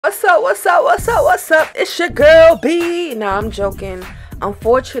What's up? What's up? What's up? What's up? It's your girl B. Nah, I'm joking.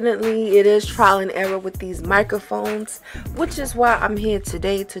 Unfortunately, it is trial and error with these microphones, which is why I'm here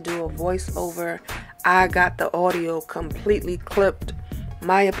today to do a voiceover. I got the audio completely clipped.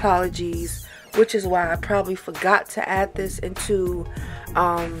 My apologies, which is why I probably forgot to add this into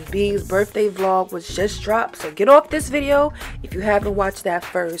B's birthday vlog, which just dropped. So get off this video if you haven't watched that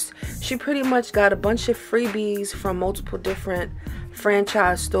first. She pretty much got a bunch of freebies from multiple different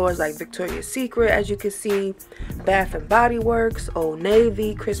franchise stores like Victoria's Secret, as you can see, Bath and Body Works, Old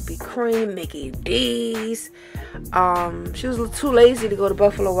Navy, Krispy Kreme, Mickey D's. She was a little too lazy to go to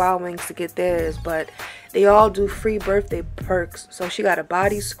Buffalo Wild Wings to get theirs, but they all do free birthday perks. So she got a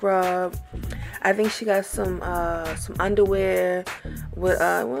body scrub. I think she got some underwear with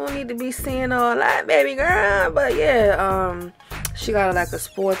we don't need to be seeing all that, baby girl, but yeah, she got like a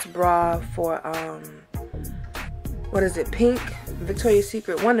sports bra for what is it, Pink, Victoria's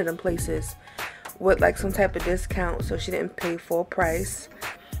Secret, one of them places, with like some type of discount, so she didn't pay full price.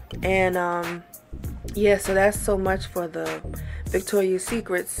 And yeah, so that's so much for the Victoria's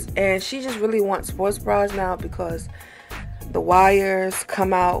Secrets. And she just really wants sports bras now because the wires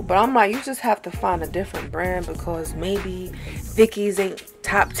come out. But I'm like, you just have to find a different brand because maybe Vicky's ain't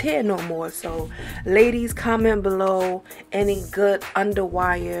top tier no more. So ladies, comment below any good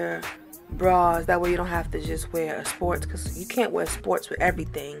underwire bras, that way you don't have to just wear a sports, because you can't wear sports with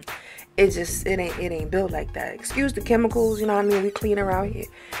everything. It ain't built like that. Excuse the chemicals, you know what I mean, we clean around here,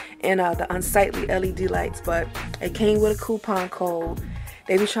 and the unsightly LED lights. But it came with a coupon code.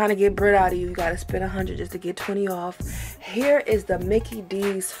 They be trying to get bread out of you. You gotta spend 100 just to get 20 off. Here is the Mickey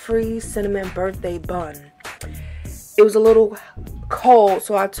D's free cinnamon birthday bun. It was a little cold,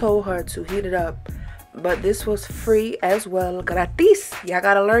 so I told her to heat it up. But this was free as well. Gratis. Y'all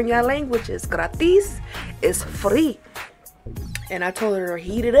gotta learn your languages. Gratis is free. And I told her to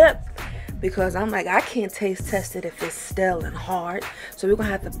heat it up because I'm like, I can't taste test it if it's stale and hard. So we're gonna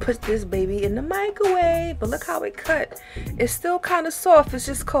have to put this baby in the microwave. But look how it cut. It's still kind of soft. It's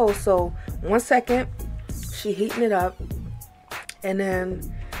just cold. So 1 second. She heating it up. And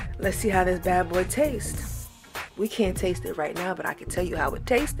then let's see how this bad boy tastes. We can't taste it right now, but I can tell you how it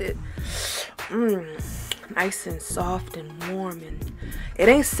tasted. Nice and soft and warm, and it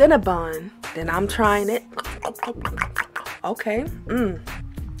ain't Cinnabon. Then I'm trying it. Okay.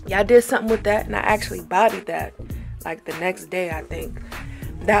 Y'all did something with that, and I actually bodied that like the next day, I think.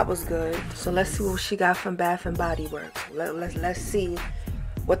 That was good. So let's see what she got from Bath and Body Works. Let's see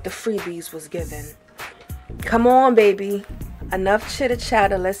what the freebies was given. Come on, baby. Enough chitter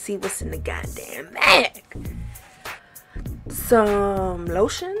chatter. Let's see what's in the goddamn bag. Some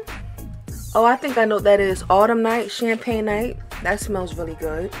lotion. Oh, I think I know what that is. Autumn Night, Champagne Night. That smells really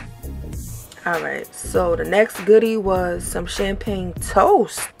good. Alright, so the next goodie was some champagne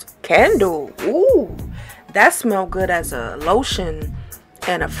toast candle. Ooh, that smelled good as a lotion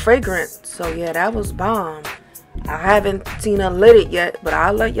and a fragrance. So yeah, that was bomb. I haven't seen her lit it yet, but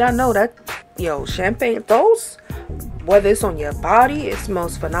I'll let y'all know that, yo, champagne toast, whether it's on your body, it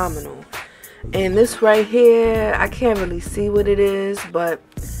smells phenomenal. And this right here, I can't really see what it is, but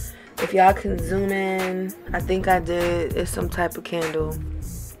if y'all can zoom in, I think I did. It's some type of candle.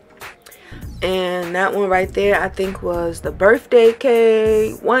 And that one right there, I think was the birthday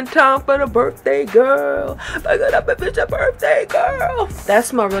cake. One time for the birthday girl. Back it up if it's your birthday girl. That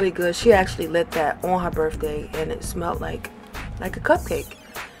smelled really good. She actually lit that on her birthday, and it smelled like a cupcake.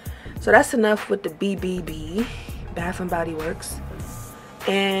 So that's enough with the BBB, Bath and Body Works.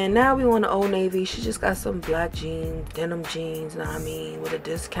 And now we want to Old Navy. She just got some black jeans, denim jeans, know what I mean, with a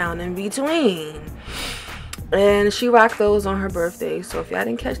discount in between. And she rocked those on her birthday. So if y'all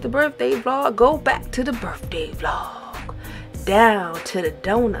didn't catch the birthday vlog, go back to the birthday vlog. Down to the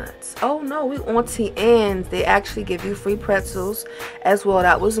donuts. Oh no, we Auntie Anne's. They actually give you free pretzels as well.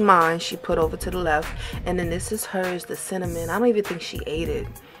 That was mine. She put over to the left. And then this is hers, the cinnamon. I don't even think she ate it.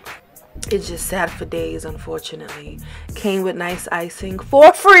 It just sat for days, unfortunately. Came with nice icing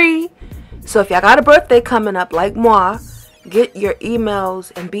for free. So if y'all got a birthday coming up like moi, get your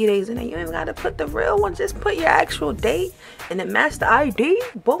emails and B-days in there. You ain't got to put the real one. Just put your actual date and then match the ID.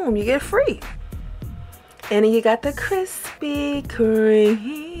 Boom, you get free. And then you got the Krispy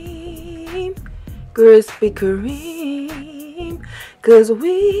Kreme. Krispy Kreme. Because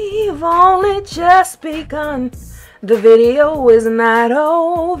we've only just begun. The video is not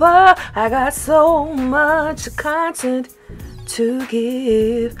over. I got so much content to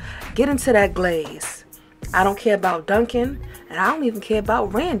give. Get into that glaze. I don't care about Dunkin', and I don't even care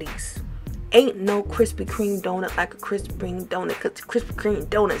about Randy's. Ain't no Krispy Kreme donut like a Krispy Kreme donut, because Krispy Kreme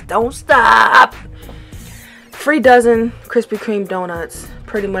donuts don't stop. free dozen Krispy Kreme donuts,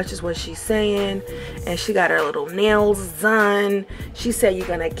 pretty much is what she's saying. And she got her little nails done. She said you're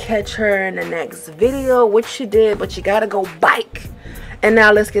gonna catch her in the next video, which she did, but you gotta go bike. And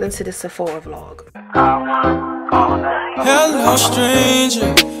now let's get into the Sephora vlog. Hello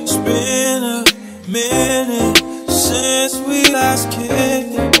stranger, it's been a minute since we last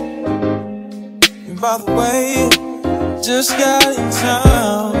kicked. And by the way, just got in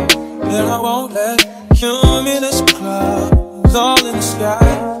town, and I won't let cumulus clouds all in the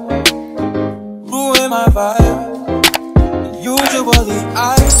sky ruin my vibe. Usually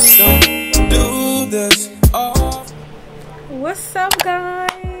I don't do this all. What's up,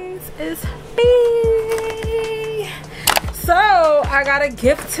 guys? It's me. So I got a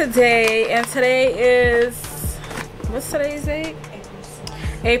gift today, and today is, what's today's date?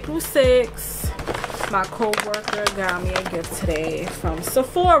 April 6th. My co-worker got me a gift today from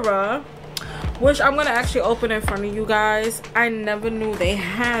Sephora, which I'm gonna actually open in front of you guys. I never knew they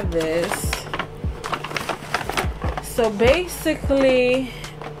had this. So basically,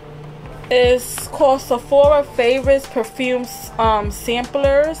 it's called Sephora Favorites Perfume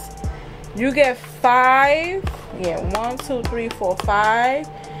Samplers. You get 5. Yeah, 1, 2, 3, 4, 5.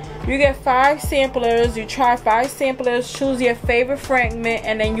 You get 5 samplers. You try 5 samplers. Choose your favorite fragment,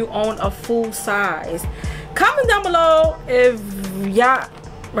 and then you own a full size. Comment down below if y'all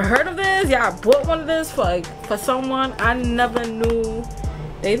heard of this. Y'all bought one of this for someone. I never knew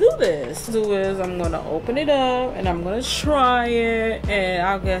they do this. I'm gonna open it up and I'm gonna try it, and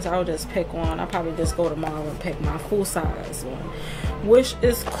I guess I'll just pick one. I'll probably just go tomorrow and pick my full size one, which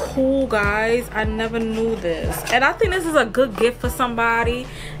is cool, guys. I never knew this, and I think this is a good gift for somebody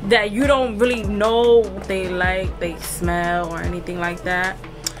that you don't really know what they like, they smell, or anything like that.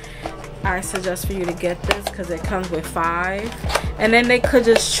 I suggest for you to get this because it comes with 5, and then they could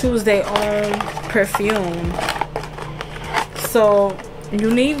just choose their own perfume. So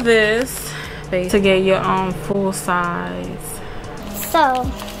you need this to get your own full size. So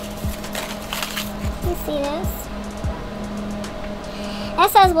you see this?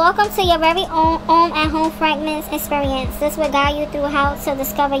 It says, welcome to your very own at-home fragrance experience. This will guide you through how to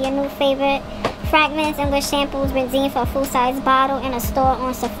discover your new favorite fragments and which samples redeem for a full-size bottle in a store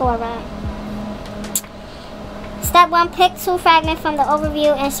on Sephora. Step 1, pick 2 fragments from the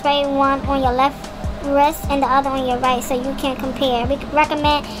overview and spray one on your left wrist and the other on your right so you can compare. We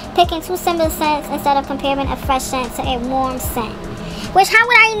recommend picking 2 similar scents instead of comparing a fresh scent to a warm scent. Which, how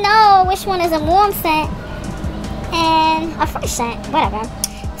would I know which one is a warm scent and a fresh scent? Whatever.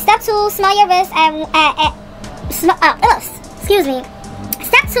 Step 2, smell your wrist excuse me.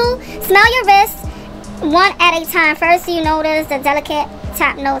 Step 2, smell your wrist one at a time. First, you notice the delicate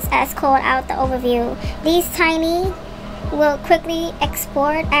top notes as called out the overview. These tiny will quickly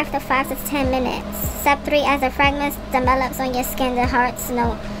export after 5 to 10 minutes. Step 3, as the fragrance develops on your skin, the heart's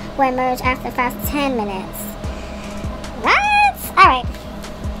note will emerge after 5 to 10 minutes. What? Alright.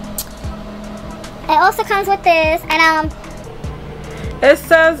 It also comes with this, and it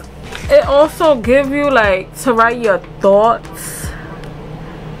says it also give you like to write your thoughts,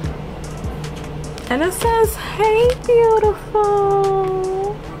 and it says, hey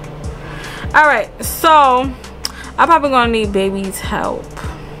beautiful. All right, so I'm probably gonna need baby's help.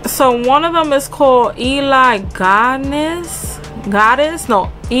 So one of them is called Eli Goddess.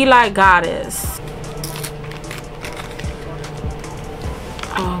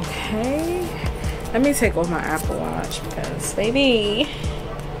 Okay, let me take off my Apple Watch because baby.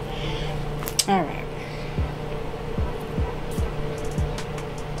 All right.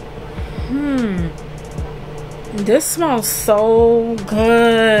 This smells so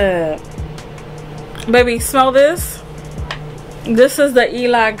good. Baby, smell this. This is the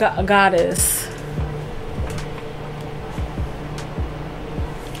Eli Goddess.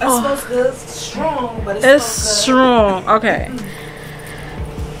 It smells good. It's strong, but it's strong. Okay.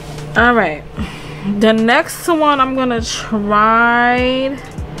 All right. The next one I'm gonna try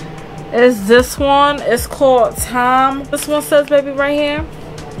is this one. It's called Time. This one says, baby, right here.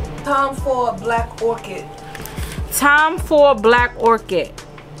 Time for Black Orchid. Time for Black Orchid.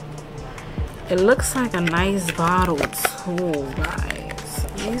 It looks like a nice bottle too, guys.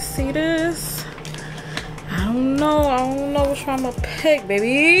 You see this? I don't know which one I'm gonna pick,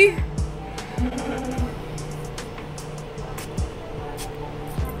 baby.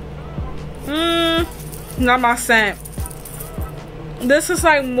 Not my scent. This is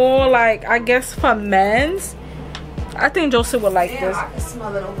like more like, I guess, for men's. I think Joseph would like this. I can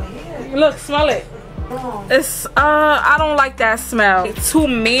smell it over here. Look, smell it. It's I don't like that smell. It's too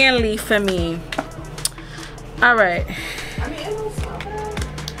manly for me. All right. I mean, it don't smell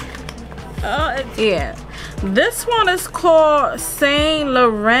bad. Yeah. This one is called Saint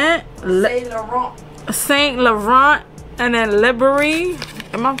Laurent. Saint Laurent, and then Libri.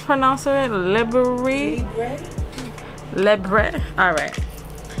 Am I pronouncing it? Libri. Libre. All right.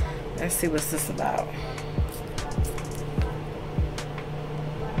 Let's see what's this about.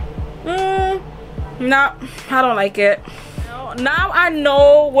 No, I don't like it. Now I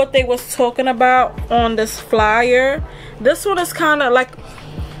know what they was talking about on this flyer. This one is kind of like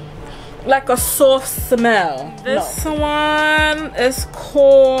a soft smell. This one is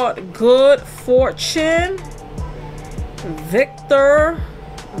called Good Fortune. Victor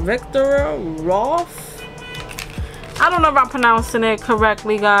Roth. I don't know if I'm pronouncing it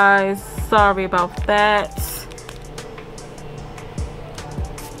correctly, guys. Sorry about that.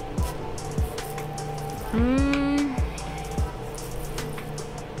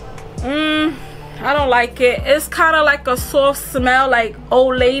 I don't like it. It's kind of like a soft smell, like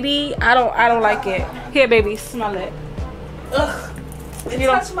old lady. I don't like it. Here, baby, smell it. Ugh. It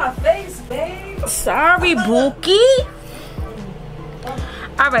touched my face, babe. Sorry, Bookie.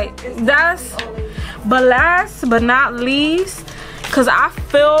 All right, that's. But last but not least, cause I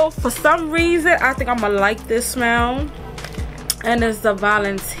feel for some reason I think I'm gonna like this smell, and it's the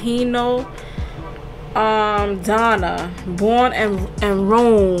Valentino Donna, born in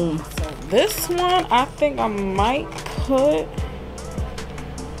Rome. So this one I think I might put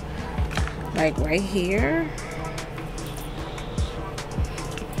like right here.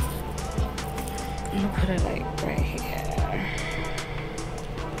 I'm gonna put it like right here.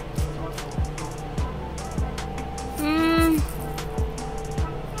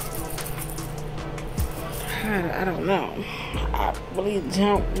 I don't know. I really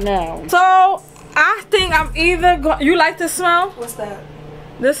don't know. So I think I'm either going. You like the smell? What's that?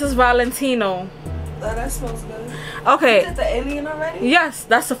 This is Valentino. Oh, that smells good. Okay. You did the alien already? Yes,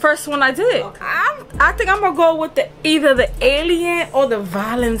 that's the first one I did. Okay. I think I'm gonna go with either the alien or the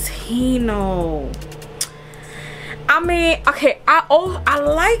Valentino. I mean, okay. I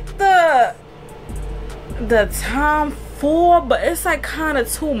like the Tom Ford, but it's like kind of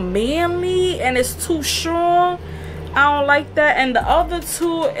too manly and it's too strong. I don't like that. And the other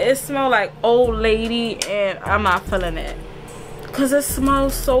two, it smell like old lady, and I'm not feeling it because it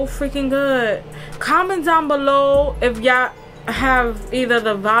smells so freaking good. Comment down below if y'all have either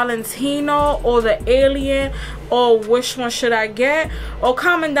the Valentino or the alien, or which one should I get, or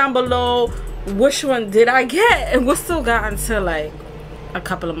comment down below which one did I get. And we still got until like a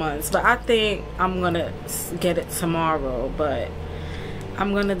couple of months, but I think I'm gonna get it tomorrow, but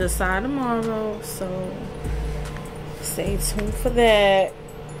I'm gonna decide tomorrow, so stay tuned for that.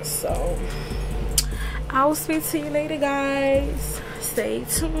 So I will speak to you later, guys. Stay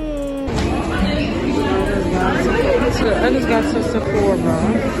tuned. I just got to Sephora.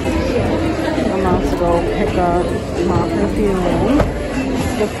 I'm about to go pick up my perfume,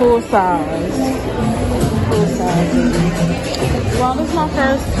 the full size. Well, this is my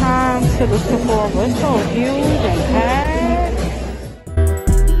first time to the Sephora. It's so huge and packed.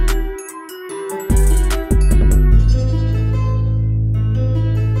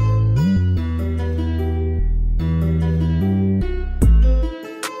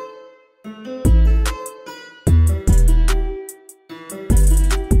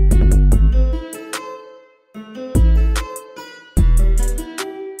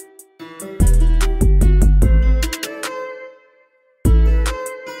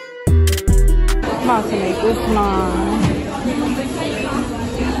 About to make this mine.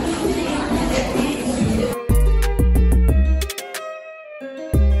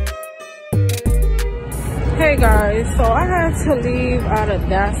 Hey guys, so I had to leave out of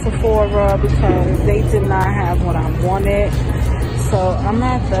that Sephora because they did not have what I wanted. So I'm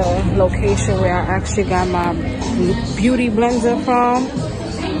at the location where I actually got my beauty blender from.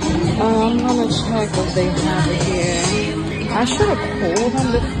 I'm gonna check if they have it here. I should have called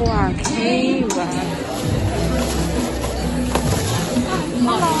them before I came, but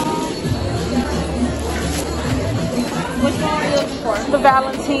which one are you looking for? The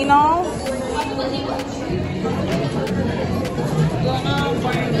Valentino.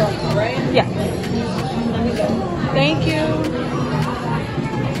 Right? Yeah. Thank you.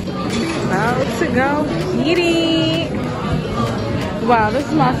 About to go eating. Wow, this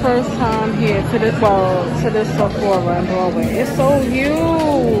is my first time here to this Sephora in Broadway. It's so huge.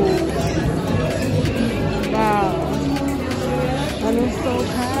 Wow. And it's so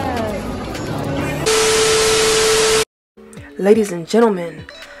packed. Ladies and gentlemen,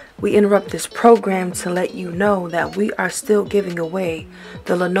 We interrupt this program to let you know that we are still giving away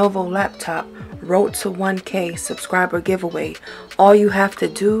the Lenovo laptop Road to 1K subscriber giveaway. All you have to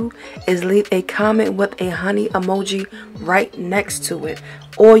do is leave a comment with a honey emoji right next to it.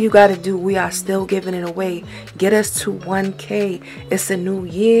 All you got to do, we are still giving it away. Get us to 1K. It's a new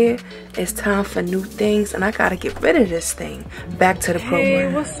year. It's time for new things, and I got to get rid of this thing. Back to the program.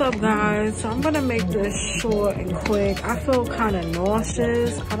 Hey, what's up, guys? So I'm going to make this short and quick. I feel kind of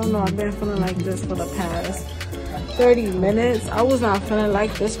nauseous. I don't know. I've been feeling like this for the past 30 minutes. I was not feeling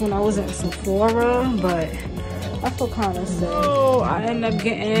like this when I was in Sephora, but I feel kind of sick. So I ended up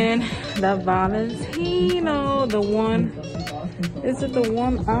getting the Valentino, the one, is it the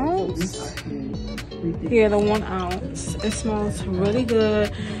 1 ounce? Yeah, the 1 ounce. It smells really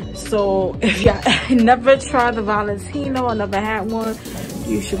good. So if y'all never tried the Valentino or never had one,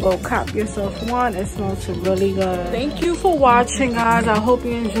 you should go cop yourself one. It smells really good. Thank you for watching, guys. I hope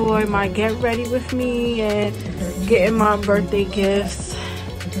you enjoyed my get ready with me and getting my birthday gifts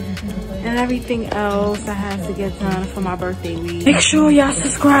and everything else I have to get done for my birthday week. Make sure y'all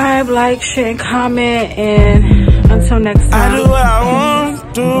subscribe, like, share, and comment. And until next time, I do what I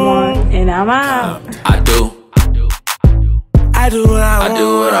want to. And I'm out. I do what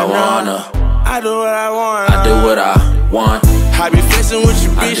I wanna. I do what I want. I do what I want. I be flexing with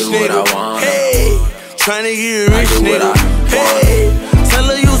your bitch, nigga. Hey, trying to get rich, nigga. Hey, tell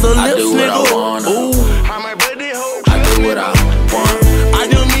her use a lip